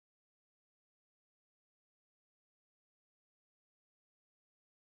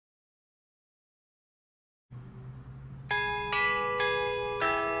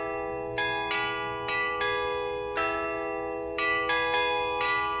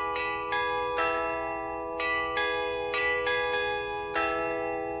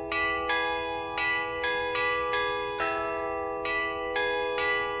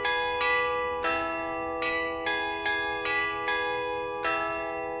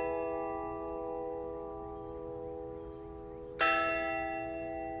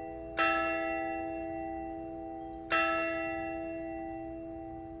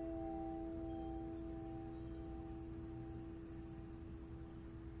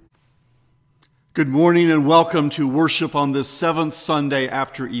Good morning and welcome to worship on this seventh Sunday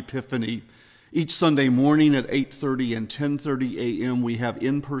after Epiphany. Each Sunday morning at 8:30 and 10:30 a.m. we have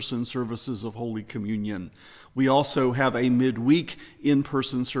in-person services of Holy Communion. We also have a midweek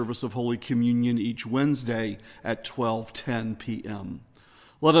in-person service of Holy Communion each Wednesday at 12:10 p.m.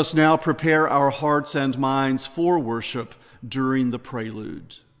 Let us now prepare our hearts and minds for worship during the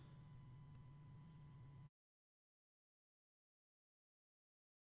prelude.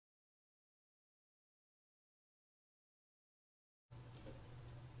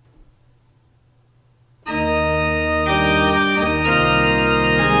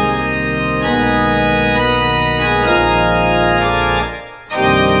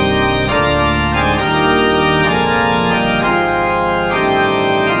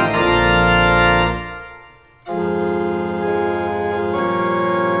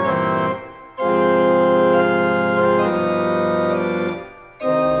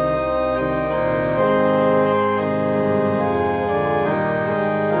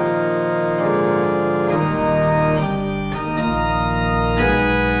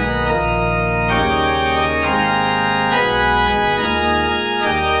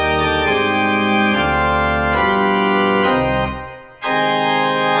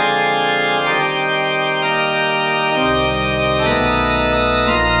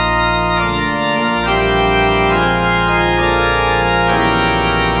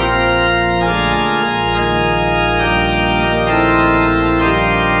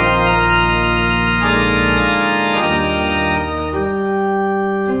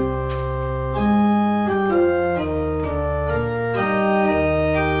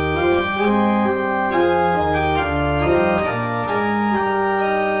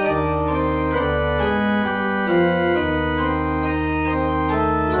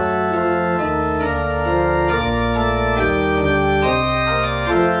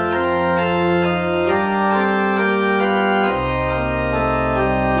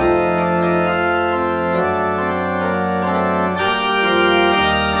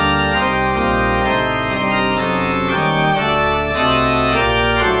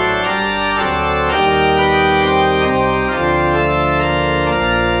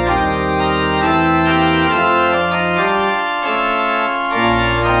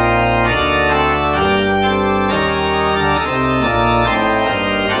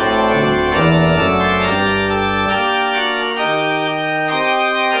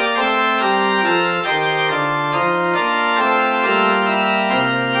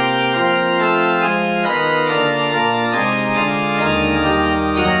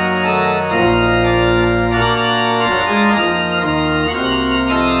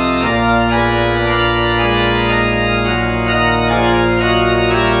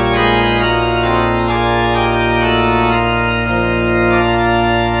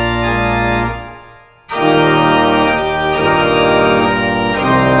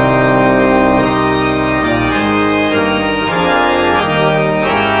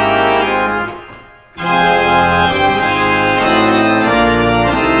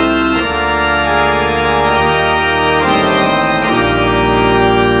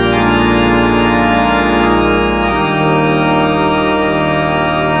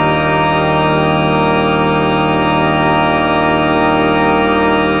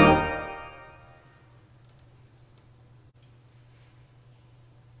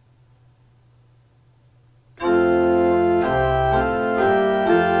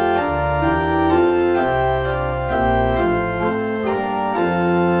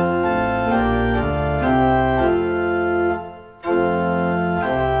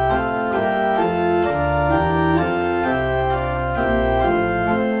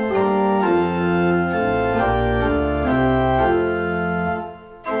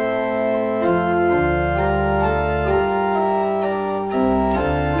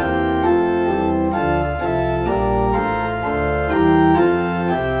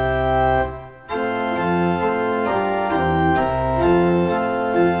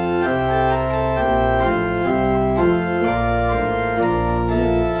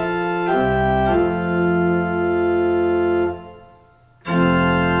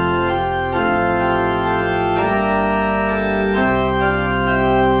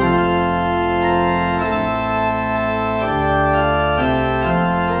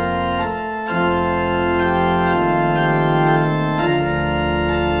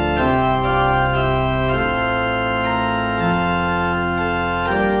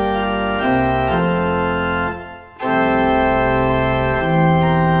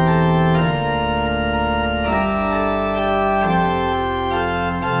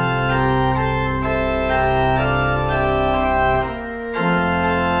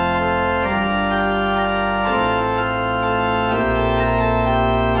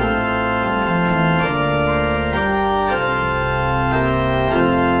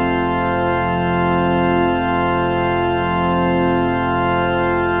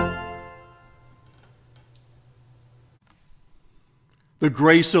 The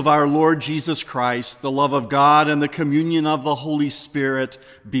grace of our Lord Jesus Christ, the love of God, and the communion of the Holy Spirit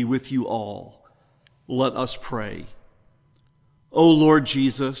be with you all. Let us pray. O Lord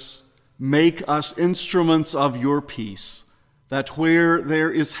Jesus, make us instruments of your peace, that where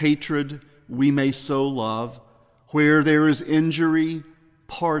there is hatred, we may sow love, where there is injury,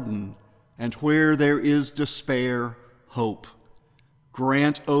 pardon, and where there is despair, hope.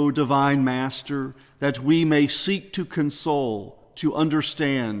 Grant, O divine Master, that we may seek to console, to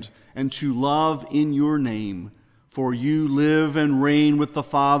understand, and to love in your name. For you live and reign with the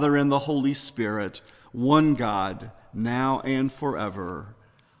Father and the Holy Spirit, one God, now and forever.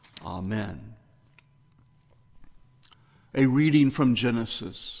 Amen. A reading from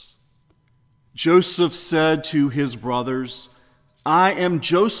Genesis. Joseph said to his brothers, "I am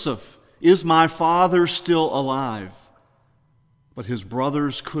Joseph. Is my father still alive?" But his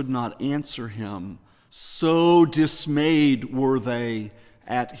brothers could not answer him. So dismayed were they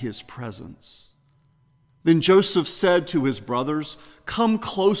at his presence. Then Joseph said to his brothers, "Come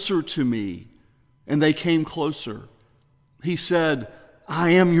closer to me." And they came closer. He said,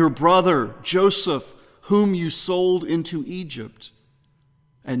 "I am your brother, Joseph, whom you sold into Egypt.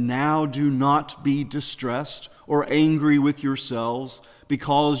 And now do not be distressed or angry with yourselves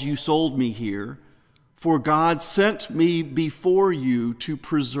because you sold me here, for God sent me before you to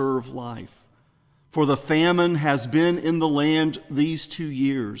preserve life. For the famine has been in the land these 2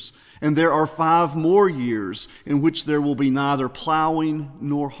 years, and there are 5 more years in which there will be neither plowing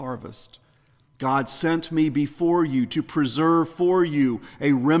nor harvest. God sent me before you to preserve for you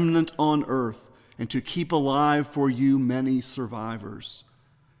a remnant on earth, and to keep alive for you many survivors.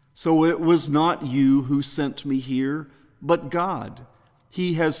 So it was not you who sent me here, but God.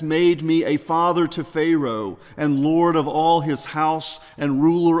 He has made me a father to Pharaoh, and lord of all his house, and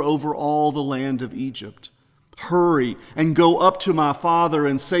ruler over all the land of Egypt. Hurry and go up to my father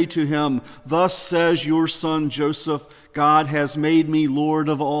and say to him, 'Thus says your son Joseph, God has made me lord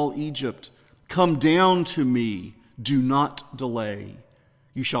of all Egypt. Come down to me, do not delay.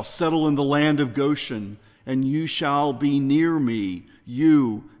 You shall settle in the land of Goshen, and you shall be near me,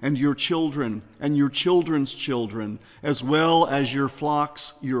 you and your children and your children's children, as well as your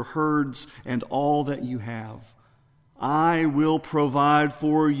flocks, your herds, and all that you have. I will provide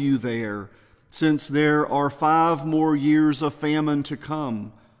for you there, since there are 5 more years of famine to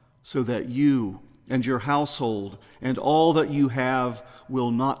come, so that you and your household and all that you have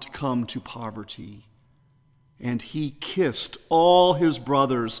will not come to poverty.' And he kissed all his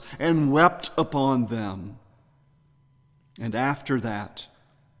brothers and wept upon them. And after that,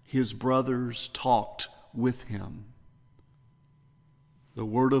 his brothers talked with him." The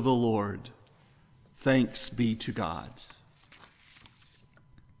word of the Lord. Thanks be to God.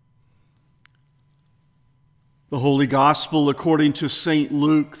 The Holy Gospel according to St.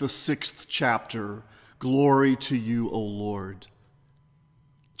 Luke, the 6th chapter. Glory to you, O Lord.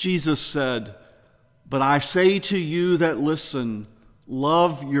 Jesus said, "But I say to you that listen,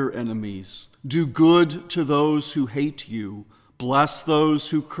 love your enemies. Do good to those who hate you. Bless those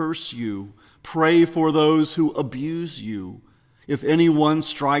who curse you. Pray for those who abuse you. If anyone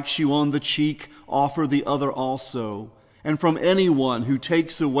strikes you on the cheek, offer the other also. And from anyone who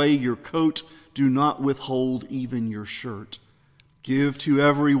takes away your coat, do not withhold even your shirt. Give to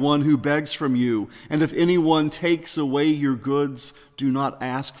everyone who begs from you. And if anyone takes away your goods, do not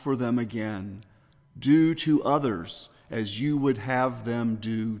ask for them again. Do to others as you would have them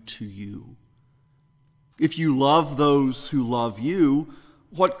do to you. If you love those who love you,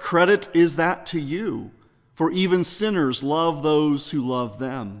 what credit is that to you? For even sinners love those who love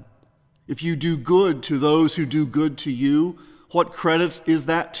them. If you do good to those who do good to you, what credit is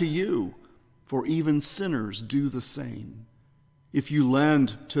that to you? For even sinners do the same. If you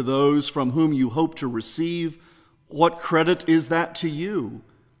lend to those from whom you hope to receive, what credit is that to you?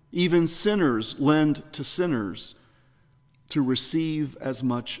 Even sinners lend to sinners to receive as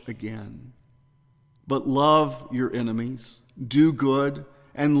much again. But love your enemies, do good,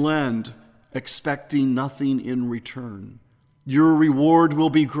 and lend, expecting nothing in return. Your reward will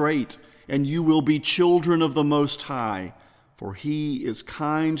be great, and you will be children of the Most High, for he is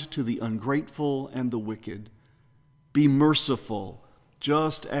kind to the ungrateful and the wicked. Be merciful,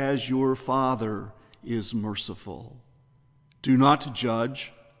 just as your Father is merciful. Do not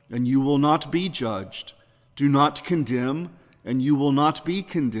judge, and you will not be judged. Do not condemn, and you will not be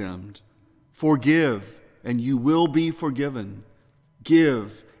condemned. Forgive, and you will be forgiven.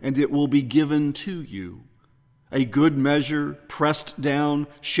 Give, and it will be given to you. A good measure, pressed down,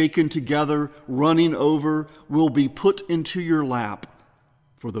 shaken together, running over, will be put into your lap.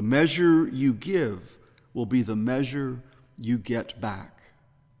 For the measure you give will be the measure you get back.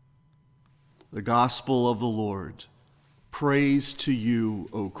 The gospel of the Lord. Praise to you,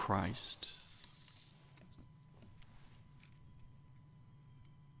 O Christ.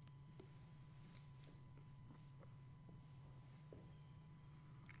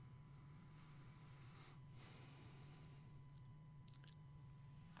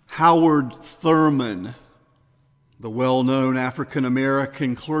 Howard Thurman, the well-known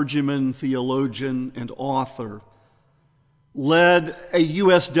African-American clergyman, theologian, and author, led a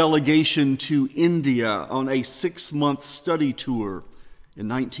U.S. delegation to India on a 6-month study tour in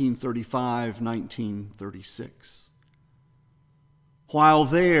 1935-1936. While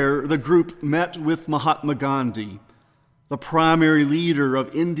there, the group met with Mahatma Gandhi, the primary leader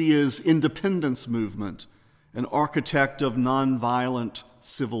of India's independence movement, an architect of nonviolent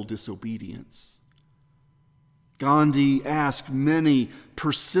civil disobedience. Gandhi asked many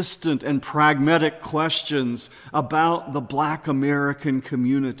persistent and pragmatic questions about the Black American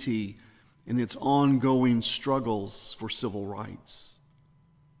community and its ongoing struggles for civil rights.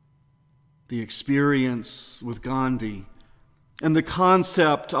 The experience with Gandhi and the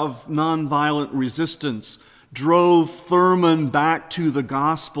concept of nonviolent resistance drove Thurman back to the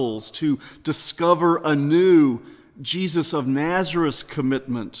Gospels to discover anew Jesus of Nazareth's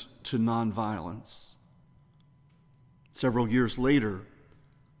commitment to nonviolence. Several years later,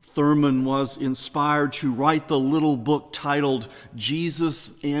 Thurman was inspired to write the little book titled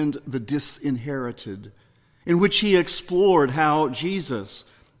Jesus and the Disinherited, in which he explored how Jesus,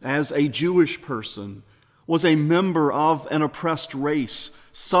 as a Jewish person, was a member of an oppressed race,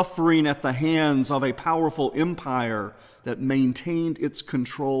 suffering at the hands of a powerful empire that maintained its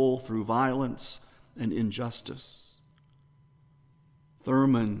control through violence and injustice.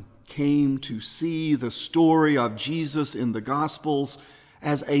 Thurman came to see the story of Jesus in the Gospels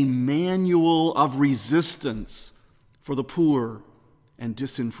as a manual of resistance for the poor and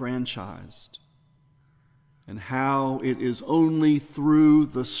disenfranchised, and how it is only through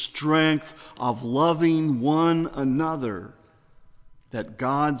the strength of loving one another that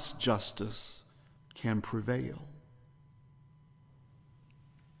God's justice can prevail.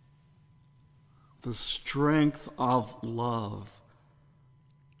 The strength of love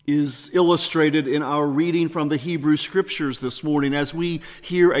is illustrated in our reading from the Hebrew Scriptures this morning as we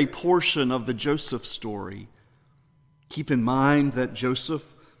hear a portion of the Joseph story. Keep in mind that Joseph,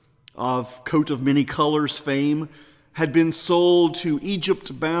 of coat of many colors fame, had been sold to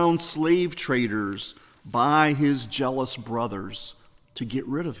Egypt-bound slave traders by his jealous brothers to get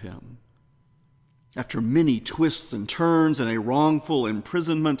rid of him. After many twists and turns and a wrongful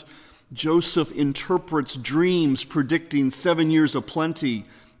imprisonment, Joseph interprets dreams predicting 7 years of plenty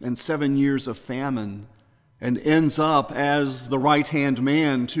and 7 years of famine, and ends up as the right-hand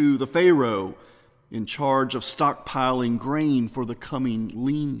man to the Pharaoh in charge of stockpiling grain for the coming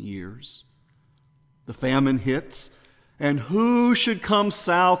lean years. The famine hits, and who should come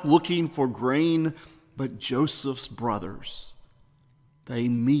south looking for grain but Joseph's brothers? They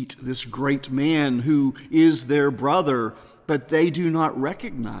meet this great man who is their brother, but they do not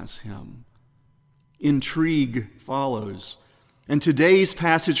recognize him. Intrigue follows. And today's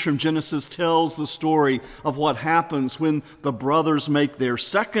passage from Genesis tells the story of what happens when the brothers make their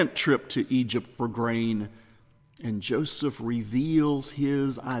second trip to Egypt for grain, and Joseph reveals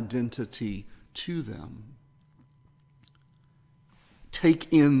his identity to them.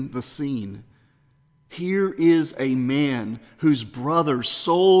 Take in the scene. Here is a man whose brothers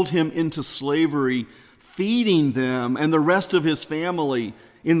sold him into slavery, feeding them and the rest of his family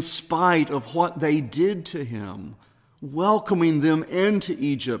in spite of what they did to him, welcoming them into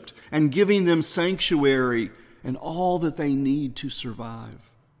Egypt and giving them sanctuary and all that they need to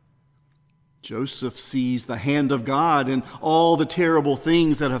survive. Joseph sees the hand of God in all the terrible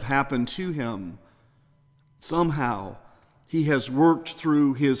things that have happened to him. Somehow, he has worked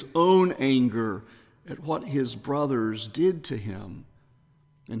through his own anger at what his brothers did to him,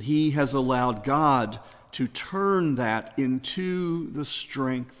 and he has allowed God to turn that into the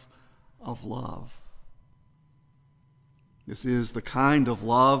strength of love. This is the kind of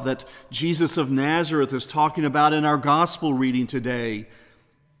love that Jesus of Nazareth is talking about in our gospel reading today,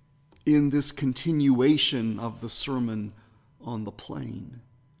 in this continuation of the Sermon on the Plain.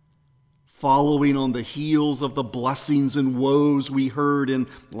 Following on the heels of the blessings and woes we heard in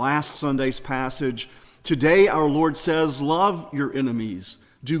last Sunday's passage, today our Lord says, love your enemies,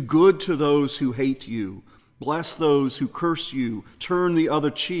 do good to those who hate you, bless those who curse you, turn the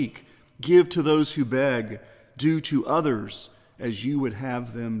other cheek, give to those who beg, do to others as you would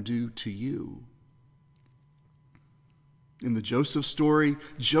have them do to you. In the Joseph story,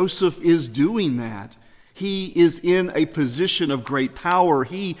 Joseph is doing that. He is in a position of great power.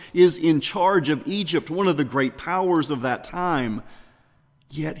 He is in charge of Egypt, one of the great powers of that time.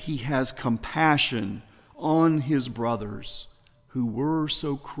 Yet he has compassion on his brothers who were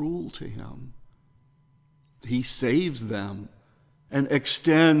so cruel to him. He saves them and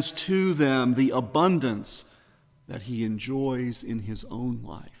extends to them the abundance that he enjoys in his own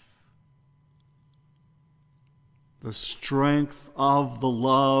life. The strength of the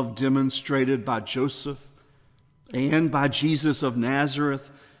love demonstrated by Joseph and by Jesus of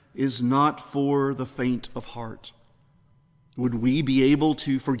Nazareth is not for the faint of heart. Would we be able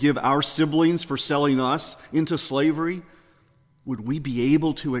to forgive our siblings for selling us into slavery? Would we be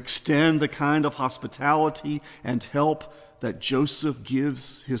able to extend the kind of hospitality and help that Joseph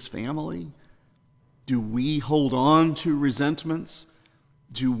gives his family? Do we hold on to resentments?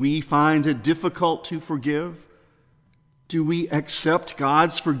 Do we find it difficult to forgive? Do we accept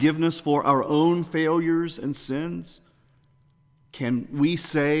God's forgiveness for our own failures and sins? Can we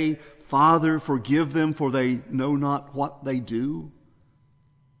say, Father, forgive them, for they know not what they do?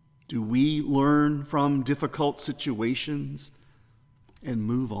 Do we learn from difficult situations and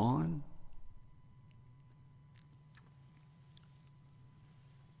move on?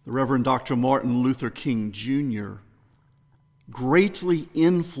 The Reverend Dr. Martin Luther King Jr., greatly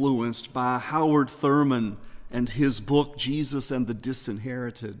influenced by Howard Thurman and his book, Jesus and the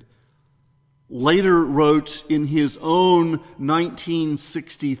Disinherited, later wrote in his own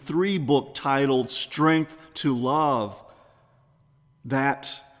 1963 book titled Strength to Love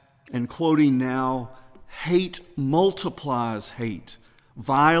that, and quoting now, hate multiplies hate,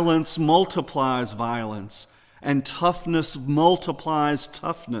 violence multiplies violence, and toughness multiplies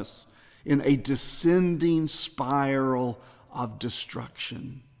toughness in a descending spiral of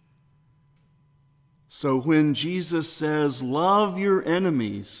destruction. So when Jesus says, love your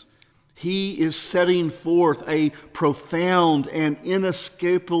enemies, he is setting forth a profound and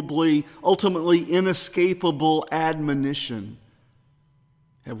ultimately inescapable admonition.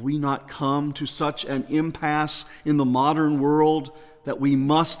 Have we not come to such an impasse in the modern world that we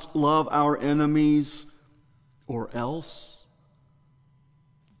must love our enemies or else?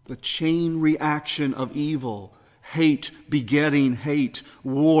 The chain reaction of evil, hate begetting hate,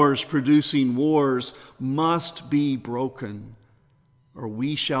 wars producing wars, must be broken, or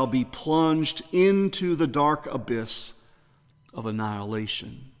we shall be plunged into the dark abyss of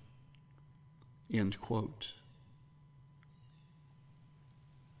annihilation. End quote.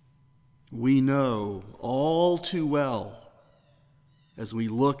 We know all too well, as we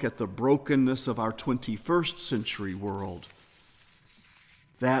look at the brokenness of our 21st century world,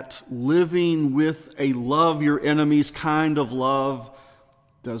 that living with a love your enemies kind of love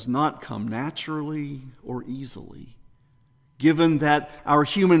does not come naturally or easily, given that our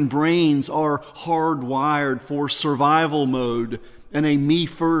human brains are hardwired for survival mode and a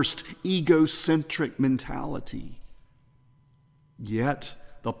me-first, egocentric mentality. Yet,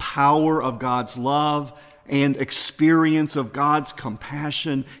 the power of God's love and experience of God's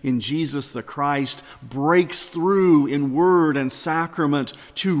compassion in Jesus the Christ breaks through in word and sacrament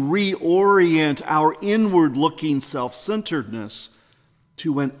to reorient our inward-looking self-centeredness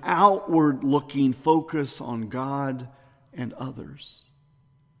to an outward-looking focus on God and others.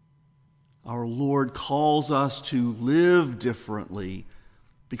 Our Lord calls us to live differently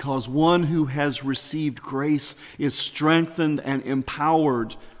because one who has received grace is strengthened and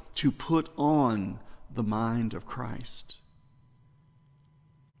empowered to put on the mind of Christ.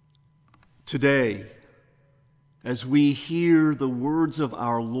 Today, as we hear the words of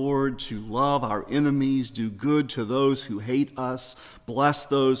our Lord to love our enemies, do good to those who hate us, bless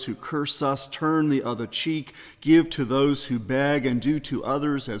those who curse us, turn the other cheek, give to those who beg, and do to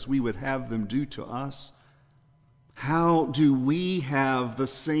others as we would have them do to us, how do we have the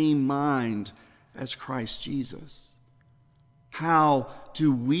same mind as Christ Jesus? How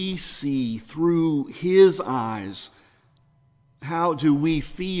do we see through his eyes? How do we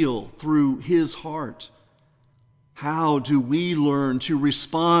feel through his heart? How do we learn to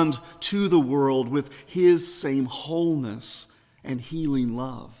respond to the world with his same wholeness and healing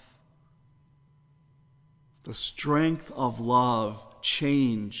love? The strength of love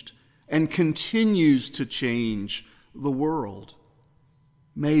changed and continues to change the world.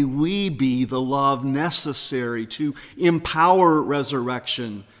 May we be the love necessary to empower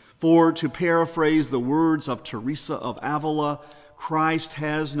resurrection. For, to paraphrase the words of Teresa of Avila, Christ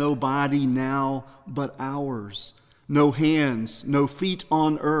has no body now but ours, no hands, no feet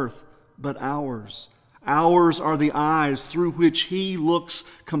on earth but ours. Ours are the eyes through which he looks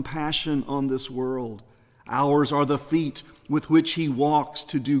compassion on this world. Ours are the feet with which he walks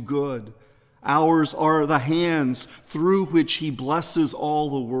to do good. Ours are the hands through which he blesses all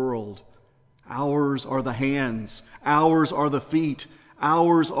the world. Ours are the hands. Ours are the feet.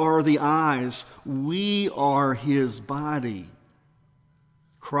 Ours are the eyes. We are his body.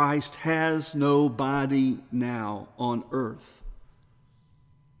 Christ has no body now on earth,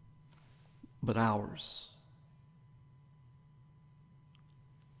 but ours.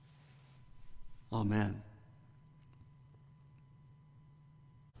 Amen.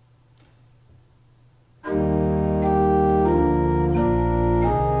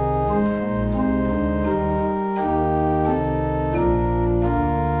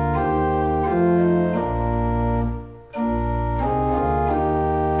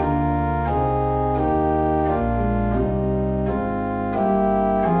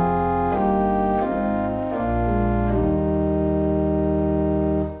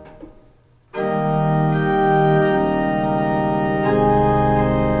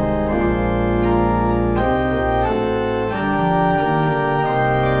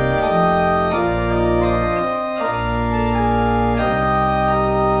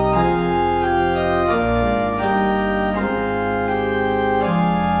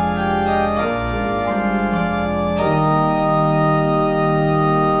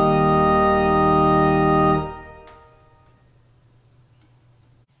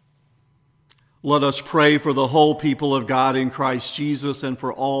 Let us pray for the whole people of God in Christ Jesus and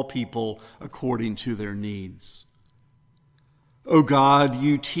for all people according to their needs. O God,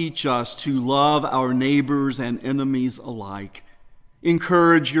 you teach us to love our neighbors and enemies alike.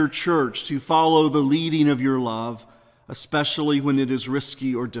 Encourage your church to follow the leading of your love, especially when it is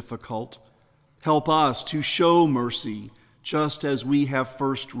risky or difficult. Help us to show mercy just as we have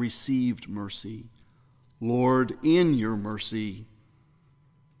first received mercy. Lord, in your mercy,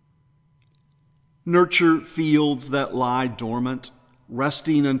 nurture fields that lie dormant,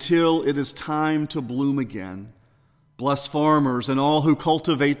 resting until it is time to bloom again. Bless farmers and all who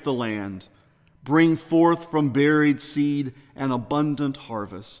cultivate the land. Bring forth from buried seed an abundant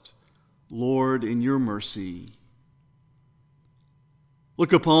harvest. Lord, in your mercy.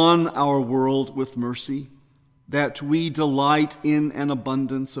 Look upon our world with mercy, that we delight in an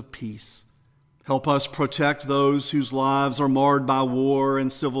abundance of peace. Help us protect those whose lives are marred by war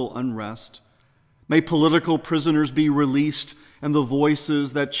and civil unrest. May political prisoners be released and the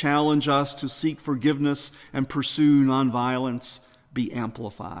voices that challenge us to seek forgiveness and pursue nonviolence be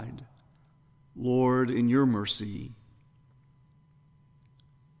amplified. Lord, in your mercy.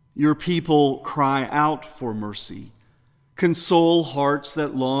 Your people cry out for mercy. Console hearts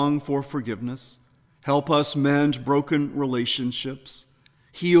that long for forgiveness. Help us mend broken relationships.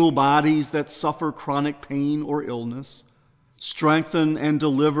 Heal bodies that suffer chronic pain or illness. Strengthen and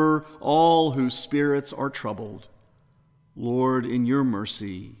deliver all whose spirits are troubled. Lord, in your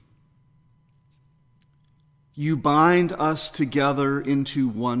mercy. You bind us together into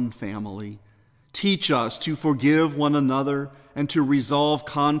one family. Teach us to forgive one another and to resolve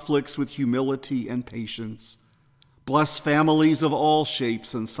conflicts with humility and patience. Bless families of all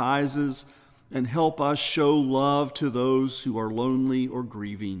shapes and sizes, and help us show love to those who are lonely or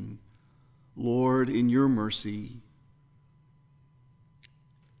grieving. Lord, in your mercy.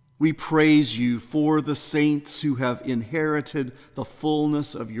 We praise you for the saints who have inherited the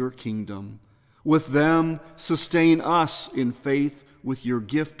fullness of your kingdom. With them, sustain us in faith with your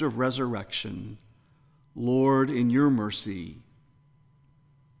gift of resurrection. Lord, in your mercy.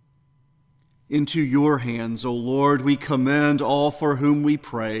 Into your hands, O Lord, we commend all for whom we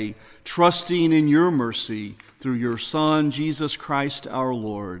pray, trusting in your mercy through your Son, Jesus Christ our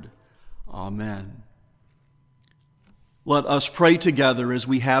Lord. Amen. Let us pray together as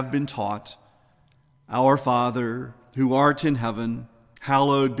we have been taught. Our Father, who art in heaven,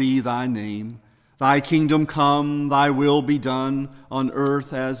 hallowed be thy name. Thy kingdom come, thy will be done, on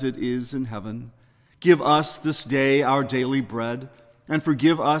earth as it is in heaven. Give us this day our daily bread, and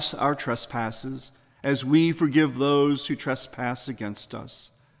forgive us our trespasses, as we forgive those who trespass against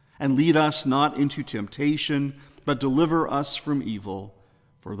us. And lead us not into temptation, but deliver us from evil.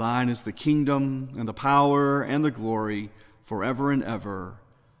 For thine is the kingdom, and the power, and the glory, forever and ever.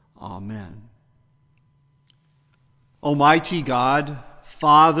 Amen. Almighty God,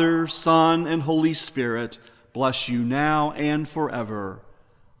 Father, Son, and Holy Spirit, bless you now and forever.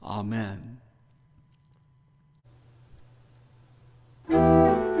 Amen.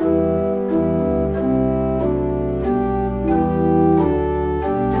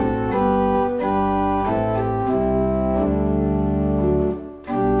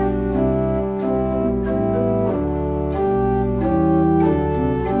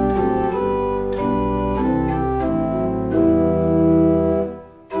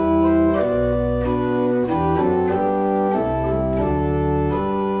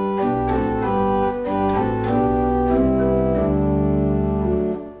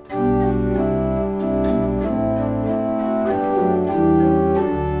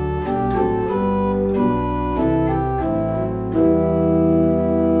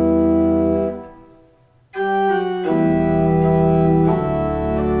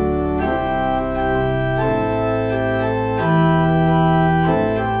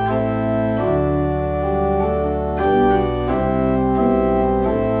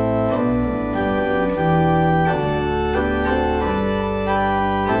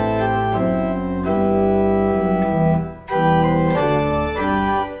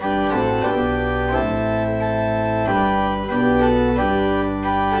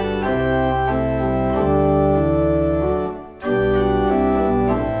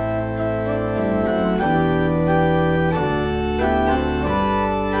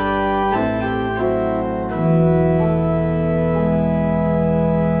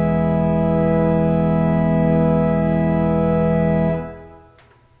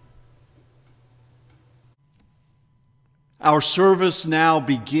 Our service now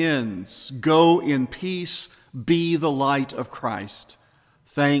begins. Go in peace, be the light of Christ.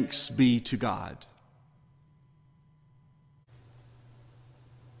 Thanks be to God.